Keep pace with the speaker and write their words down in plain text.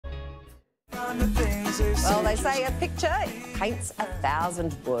Well, they say a picture paints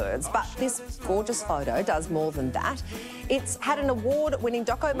 1,000 words, but this gorgeous photo does more than that. It's had an award-winning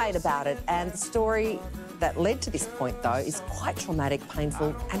doco made about it, and the story that led to this point, though, is quite traumatic,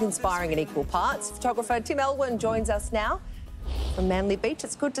 painful and inspiring in equal parts. Photographer Tim Elwin joins us now from Manly Beach.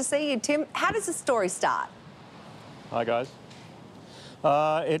 It's good to see you, Tim. How does the story start? Hi, guys.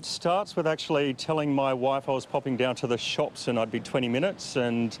 It starts with actually telling my wife I was popping down to the shops and I'd be 20 minutes,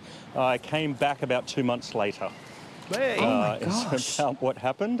 and I came back about 2 months later. Hey. Oh my gosh. It's about what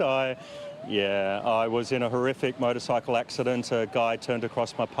happened. I was in a horrific motorcycle accident. A guy turned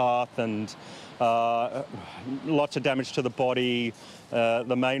across my path and lots of damage to the body.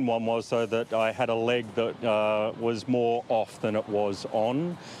 The main one was, though, that I had a leg that was more off than it was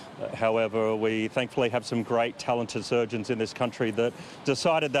on. However, we thankfully have some great talented surgeons in this country that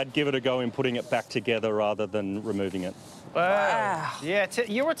decided they'd give it a go in putting it back together rather than removing it. Wow. Yeah,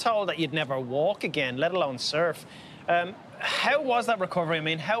 you were told that you'd never walk again, let alone surf. How was that recovery? I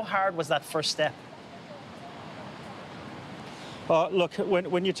mean, how hard was that first step? Look,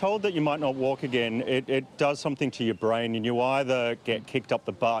 when you're told that you might not walk again, it does something to your brain, and you either get kicked up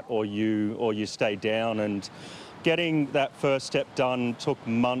the butt or you stay down. And getting that first step done took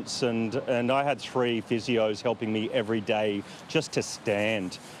months, and I had 3 physios helping me every day just to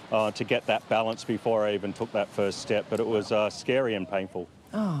stand, to get that balance before I even took that first step. But it was scary and painful.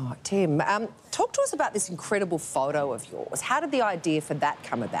 Oh, Tim, talk to us about this incredible photo of yours. How did the idea for that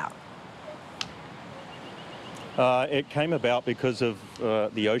come about? It came about because of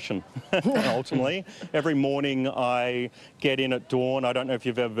the ocean, ultimately. Every morning I get in at dawn. I don't know if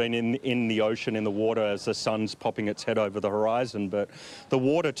you've ever been in the ocean, in the water, as the sun's popping its head over the horizon, but the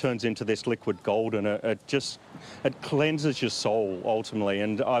water turns into this liquid gold, and it cleanses your soul, ultimately.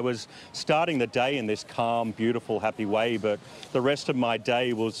 And I was starting the day in this calm, beautiful, happy way, but the rest of my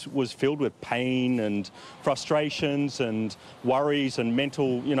day was filled with pain and frustrations and worries and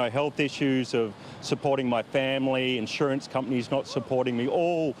mental, health issues of supporting my family, insurance companies not supporting me,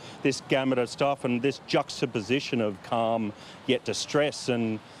 all this gamut of stuff, and this juxtaposition of calm yet distress.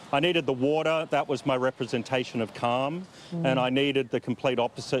 And I needed the water. That was my representation of calm. And I needed the complete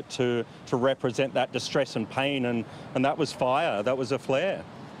opposite to represent that distress and pain, and that was fire. That was a flare.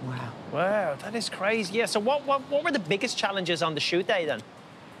 Wow. Wow, that is crazy. Yeah, so what were the biggest challenges on the shoot day then?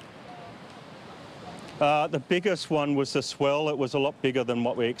 The biggest one was the swell. It was a lot bigger than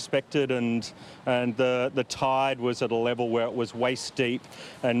what we expected, and the tide was at a level where it was waist deep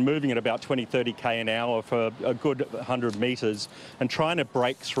and moving at about 20-30 k an hour for a good 100 metres. And trying to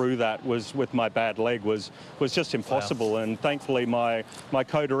break through that with my bad leg was just impossible. Wow. And thankfully my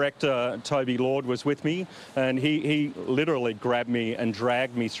co-director Toby Lord was with me, and he literally grabbed me and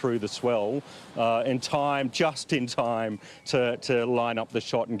dragged me through the swell just in time to line up the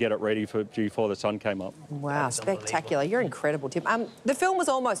shot and get it ready before the sun came up. Wow, spectacular. You're incredible, Tim. The film was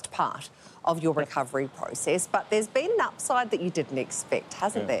almost part of your recovery process, but there's been an upside that you didn't expect,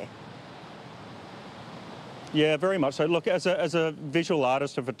 hasn't there? Yeah, very much so. Look, as a visual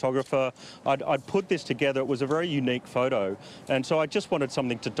artist, a photographer, I'd put this together. It was a very unique photo, and so I just wanted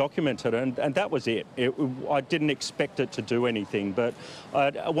something to document it, and that was it. I didn't expect it to do anything, but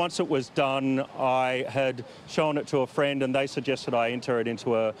once it was done, I had shown it to a friend, and they suggested I enter it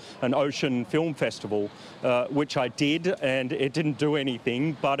into an ocean film festival, which I did, and it didn't do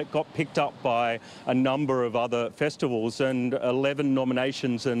anything, but it got picked up by a number of other festivals, and 11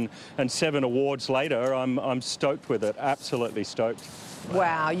 nominations and 7 awards later, I'm stoked with it, absolutely stoked.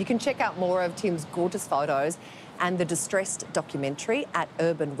 Wow, you can check out more of Tim's gorgeous photos and the Distressed documentary at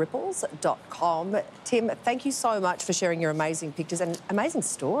urbanripples.com. Tim, thank you so much for sharing your amazing pictures and amazing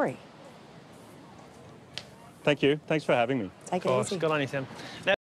story. Thank you. Thanks for having me. Take it easy. Good on you, Tim.